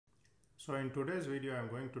So in today's video, I'm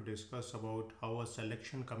going to discuss about how a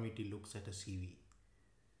selection committee looks at a CV.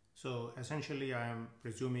 So essentially, I am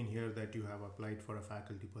presuming here that you have applied for a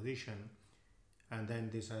faculty position and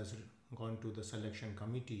then this has gone to the selection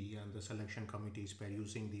committee and the selection committee is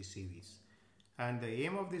perusing these CVs. And the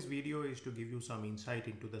aim of this video is to give you some insight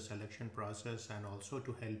into the selection process and also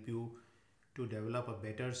to help you to develop a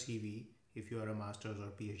better CV if you are a master's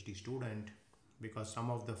or PhD student, because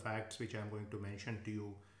some of the facts which I'm going to mention to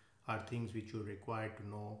you are things which you require to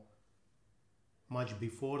know much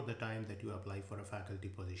before the time that you apply for a faculty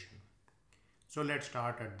position. So let's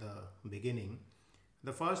start at the beginning.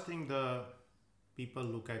 The first thing the people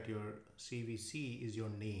look at your CVC is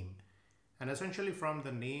your name, and essentially from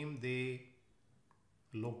the name they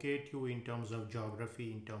locate you in terms of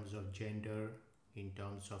geography, in terms of gender, in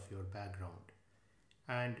terms of your background,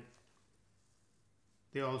 and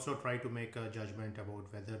they also try to make a judgment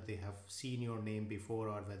about whether they have seen your name before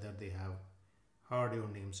or whether they have heard your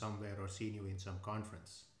name somewhere or seen you in some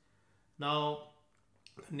conference. Now,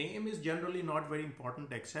 name is generally not very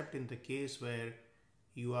important except in the case where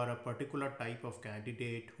you are a particular type of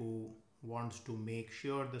candidate who wants to make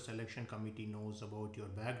sure the selection committee knows about your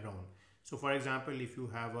background. So for example, if you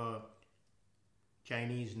have a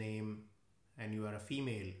Chinese name and you are a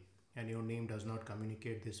female and your name does not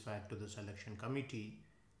communicate this fact to the selection committee,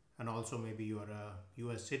 and also maybe you are a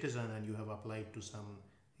US citizen and you have applied to some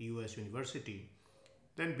US university,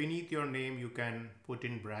 then beneath your name you can put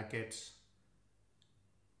in brackets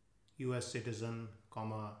US citizen,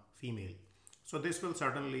 comma, female. So this will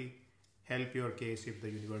certainly help your case if the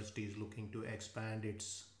university is looking to expand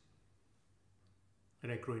its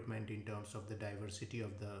recruitment in terms of the diversity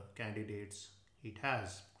of the candidates it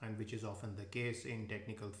has, and which is often the case in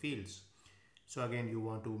technical fields. So again, you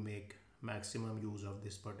want to make maximum use of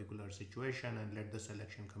this particular situation and let the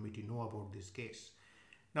selection committee know about this case.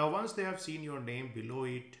 Now, once they have seen your name, below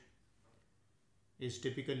it is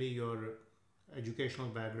typically your educational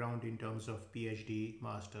background in terms of PhD,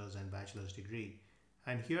 master's and bachelor's degree.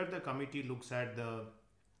 And here the committee looks at the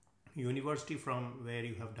university from where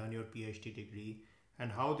you have done your PhD degree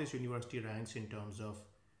and how this university ranks in terms of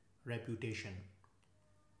reputation,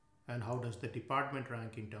 and how does the department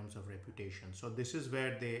rank in terms of reputation. So this is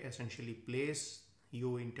where they essentially place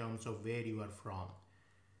you in terms of where you are from.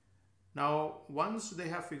 Now, once they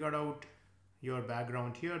have figured out your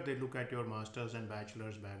background here, they look at your master's and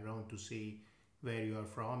bachelor's background to see where you are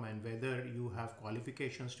from and whether you have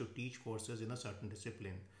qualifications to teach courses in a certain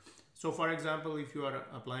discipline. So for example, if you are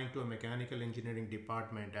applying to a mechanical engineering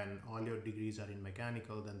department and all your degrees are in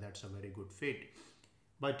mechanical, then that's a very good fit.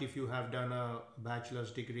 But if you have done a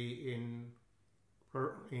bachelor's degree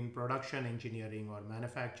in production engineering or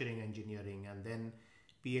manufacturing engineering and then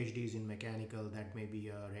PhDs in mechanical, that may be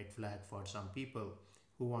a red flag for some people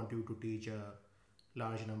who want you to teach a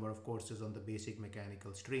large number of courses on the basic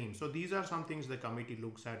mechanical stream. So these are some things the committee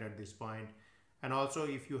looks at this point. And also,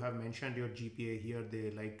 if you have mentioned your GPA here,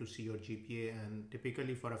 they like to see your GPA, and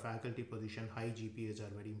typically for a faculty position, high GPAs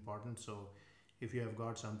are very important. So if you have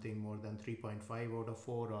got something more than 3.5 out of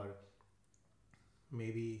 4 or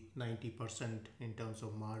maybe 90% in terms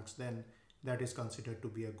of marks, then that is considered to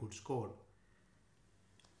be a good score.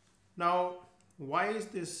 Now, why is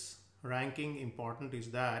this ranking important is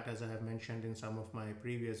that, as I have mentioned in some of my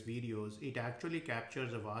previous videos, it actually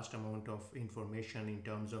captures a vast amount of information in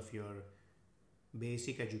terms of your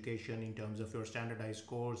basic education, in terms of your standardized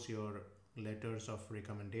course, your letters of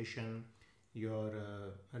recommendation, your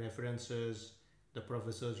references, the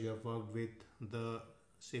professors you have worked with, the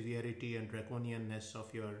severity and draconianness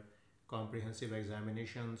of your comprehensive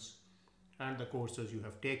examinations, and the courses you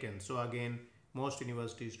have taken. So again, most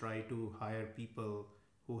universities try to hire people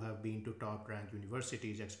who have been to top ranked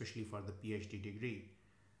universities, especially for the PhD degree.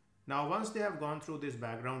 Now, once they have gone through this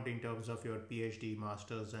background in terms of your PhD,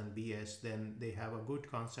 Masters and BS, then they have a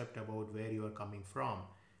good concept about where you are coming from.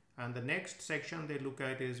 And the next section they look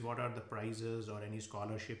at is what are the prizes or any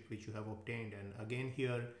scholarship which you have obtained. And again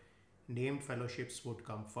here, named fellowships would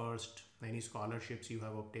come first, any scholarships you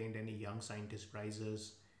have obtained, any young scientist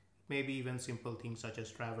prizes, maybe even simple things such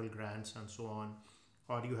as travel grants and so on,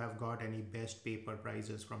 or you have got any best paper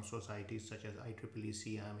prizes from societies such as IEEE,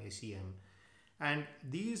 CM, ACM. And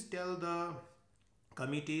these tell the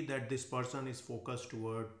committee that this person is focused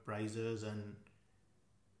toward prizes and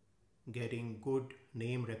getting good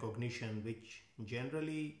name recognition, which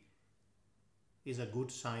generally is a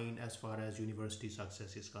good sign as far as university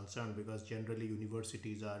success is concerned, because generally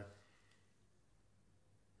universities are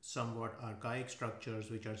somewhat archaic structures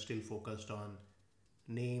which are still focused on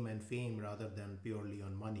name and fame rather than purely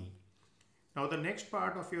on money. Now the next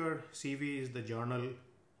part of your CV is the journal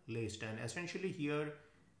list, and essentially here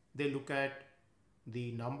they look at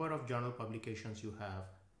the number of journal publications you have,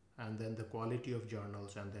 and then the quality of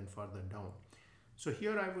journals, and then further down. So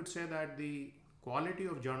here I would say that the quality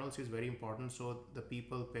of journals is very important. So the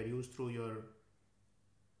people peruse through your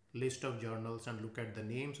list of journals and look at the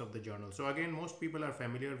names of the journals. So again, most people are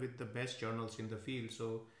familiar with the best journals in the field.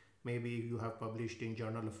 So maybe you have published in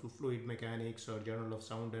Journal of Fluid Mechanics or Journal of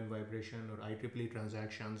Sound and Vibration or IEEE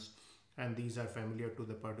Transactions, and these are familiar to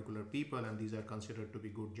the particular people and these are considered to be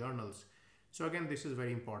good journals. So again, this is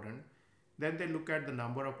very important. Then they look at the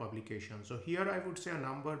number of publications. So here I would say a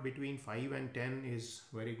number between 5 and 10 is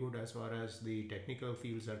very good as far as the technical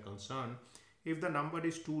fields are concerned. If the number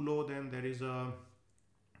is too low, then there is a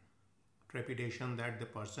trepidation that the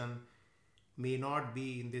person may not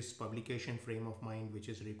be in this publication frame of mind which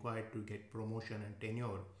is required to get promotion and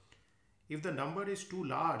tenure. If the number is too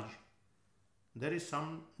large, there is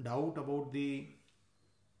some doubt about the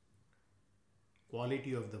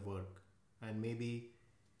quality of the work, and maybe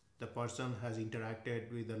the person has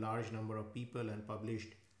interacted with a large number of people and published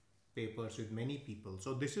papers with many people.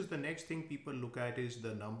 So this is the next thing people look at, is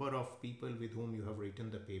the number of people with whom you have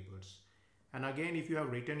written the papers. And again, if you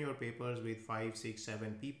have written your papers with 5, 6,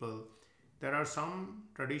 7 people, there are some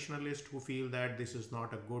traditionalists who feel that this is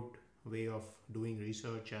not a good way of doing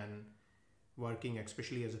research and working,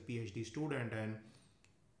 especially as a PhD student, and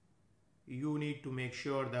you need to make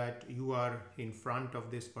sure that you are in front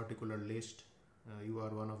of this particular list. You are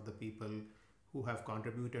one of the people who have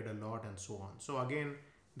contributed a lot and so on. So again,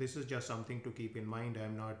 this is just something to keep in mind. I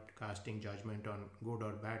am not casting judgment on good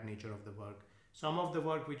or bad nature of the work. Some of the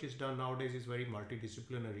work which is done nowadays is very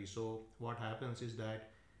multidisciplinary. So what happens is that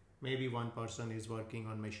maybe one person is working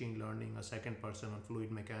on machine learning, a second person on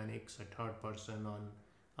fluid mechanics, a third person on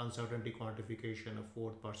uncertainty quantification, a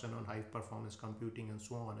fourth person on high performance computing, and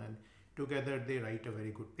so on. And together they write a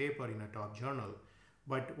very good paper in a top journal.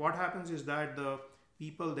 But what happens is that the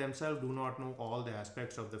people themselves do not know all the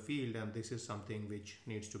aspects of the field, and this is something which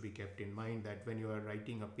needs to be kept in mind, that when you are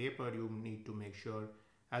writing a paper, you need to make sure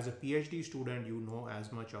as a PhD student you know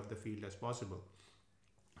as much of the field as possible.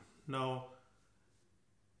 Now,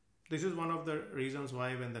 this is one of the reasons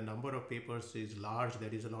why when the number of papers is large,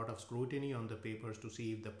 there is a lot of scrutiny on the papers to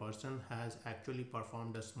see if the person has actually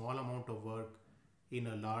performed a small amount of work in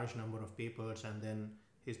a large number of papers, and then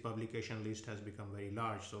his publication list has become very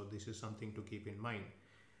large. So this is something to keep in mind.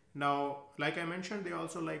 Now, like I mentioned, they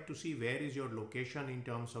also like to see where is your location in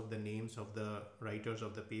terms of the names of the writers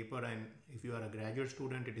of the paper. And if you are a graduate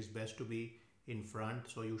student, it is best to be in front.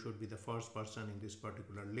 So you should be the first person in this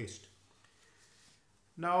particular list.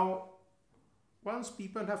 Now, once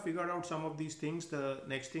people have figured out some of these things, the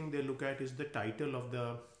next thing they look at is the title of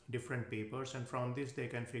the different papers, and from this they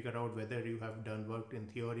can figure out whether you have done work in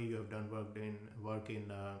theory, you have done work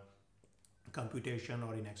in computation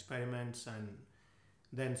or in experiments. And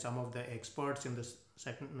then some of the experts in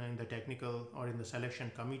the technical or in the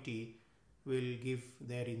selection committee will give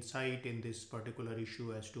their insight in this particular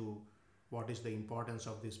issue as to what is the importance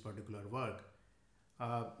of this particular work.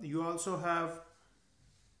 You also have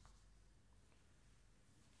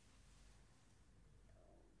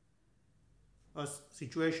a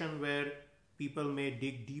situation where people may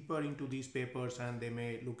dig deeper into these papers and they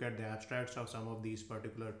may look at the abstracts of some of these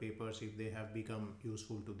particular papers if they have become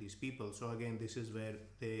useful to these people. So again, this is where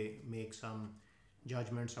they make some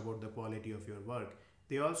judgments about the quality of your work.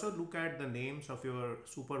 They also look at the names of your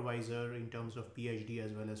supervisor in terms of PhD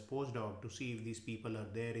as well as postdoc to see if these people are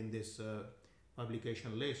there in this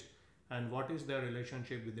publication list, and what is their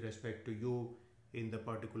relationship with respect to you in the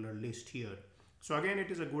particular list here. So again, it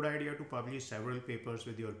is a good idea to publish several papers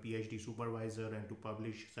with your PhD supervisor and to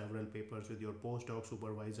publish several papers with your postdoc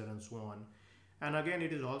supervisor and so on. And again,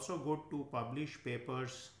 it is also good to publish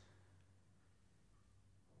papers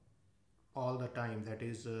all the time. That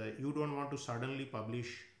is, you don't want to suddenly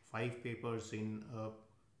publish 5 papers in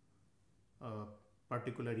a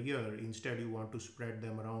particular year. Instead, you want to spread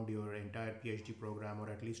them around your entire PhD program, or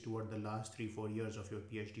at least toward the last 3-4 years of your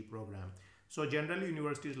PhD program. So generally,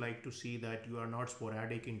 universities like to see that you are not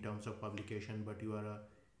sporadic in terms of publication, but you are a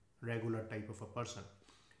regular type of a person.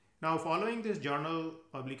 Now, following this journal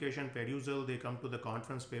publication perusal, they come to the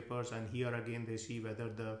conference papers, and here again they see whether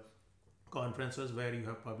the conferences where you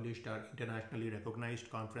have published are internationally recognized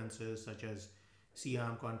conferences such as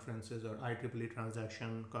CIAM conferences or IEEE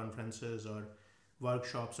transaction conferences or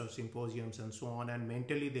workshops or symposiums and so on, and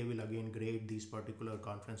mentally they will again grade these particular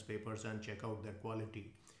conference papers and check out their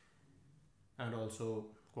quality and also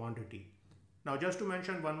quantity. Now, just to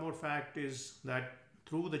mention one more fact is that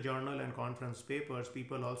through the journal and conference papers,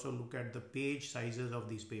 people also look at the page sizes of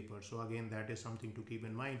these papers. So again, that is something to keep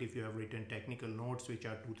in mind. If you have written technical notes which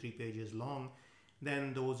are 2-3 pages long,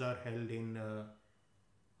 then those are held in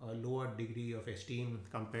a lower degree of esteem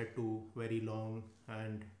compared to very long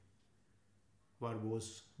and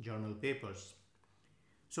verbose journal papers.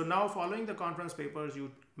 So now, following the conference papers, you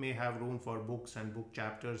may have room for books and book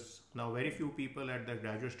chapters. Now, very few people at the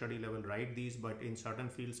graduate study level write these, but in certain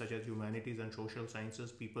fields such as humanities and social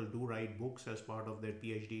sciences, people do write books as part of their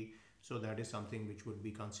PhD. So that is something which would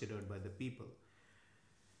be considered by the people.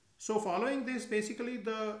 So following this, basically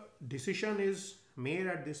the decision is made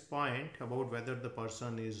at this point about whether the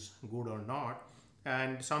person is good or not.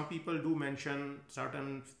 And some people do mention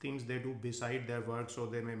certain things they do beside their work. So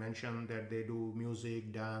they may mention that they do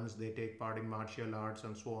music, dance, they take part in martial arts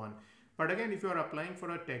and so on. But again, if you are applying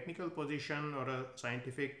for a technical position or a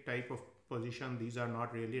scientific type of position, these are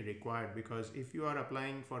not really required, because if you are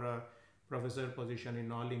applying for a professor position in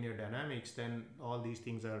nonlinear dynamics, then all these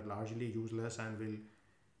things are largely useless and will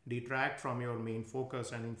detract from your main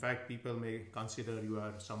focus. And in fact, people may consider you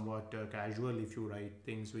are somewhat casual if you write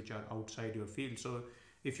things which are outside your field. So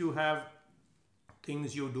if you have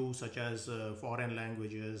things you do such as foreign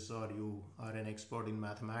languages, or you are an expert in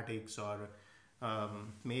mathematics, or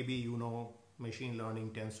maybe you know machine learning,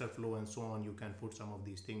 TensorFlow and so on, you can put some of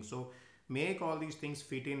these things. So make all these things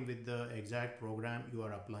fit in with the exact program you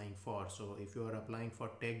are applying for. So if you are applying for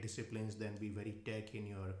tech disciplines, then be very tech in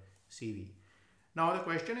your CV. Now the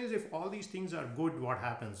question is, if all these things are good, what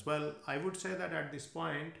happens? Well, I would say that at this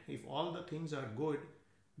point, if all the things are good,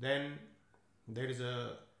 then there is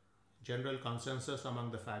a general consensus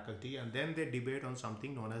among the faculty, and then they debate on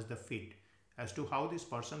something known as the fit, as to how this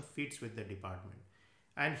person fits with the department.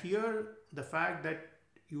 And here the fact that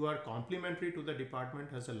you are complementary to the department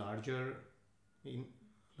has a larger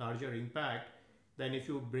impact than if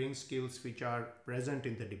you bring skills which are present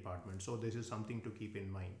in the department. So this is something to keep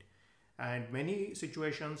in mind. And many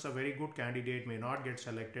situations, a very good candidate may not get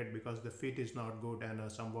selected because the fit is not good, and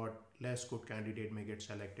a somewhat less good candidate may get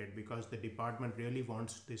selected because the department really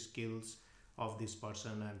wants the skills of this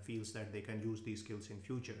person and feels that they can use these skills in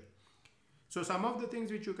future. So some of the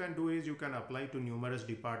things which you can do is you can apply to numerous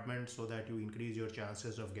departments so that you increase your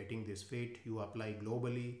chances of getting this fit. You apply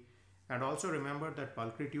globally, and also remember that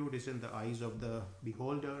pulchritude is in the eyes of the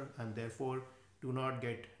beholder, and therefore do not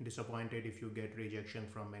get disappointed if you get rejection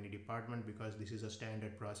from any department, because this is a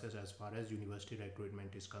standard process as far as university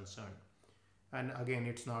recruitment is concerned. And again,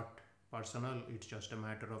 it's not personal, it's just a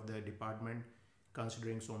matter of the department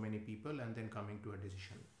considering so many people and then coming to a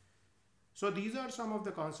decision. So these are some of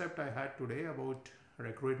the concepts I had today about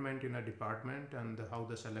recruitment in a department and how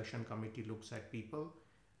the selection committee looks at people.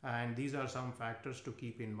 And these are some factors to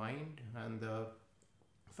keep in mind. And the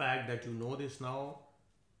fact that you know this now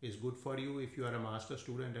is good for you if you are a master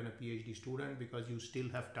student and a PhD student, because you still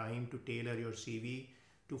have time to tailor your CV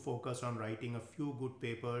to focus on writing a few good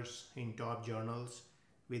papers in top journals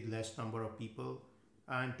with less number of people,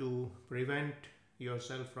 and to prevent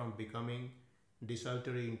yourself from becoming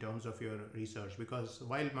desultory in terms of your research. Because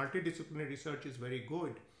while multidisciplinary research is very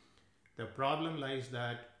good, the problem lies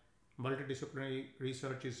that multidisciplinary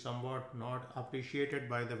research is somewhat not appreciated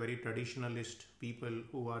by the very traditionalist people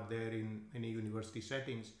who are there in any university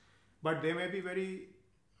settings, but they may be very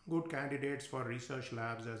good candidates for research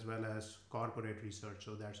labs as well as corporate research.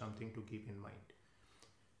 So that's something to keep in mind.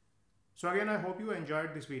 So again, I hope you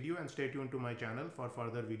enjoyed this video, and stay tuned to my channel for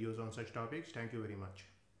further videos on such topics. Thank you very much.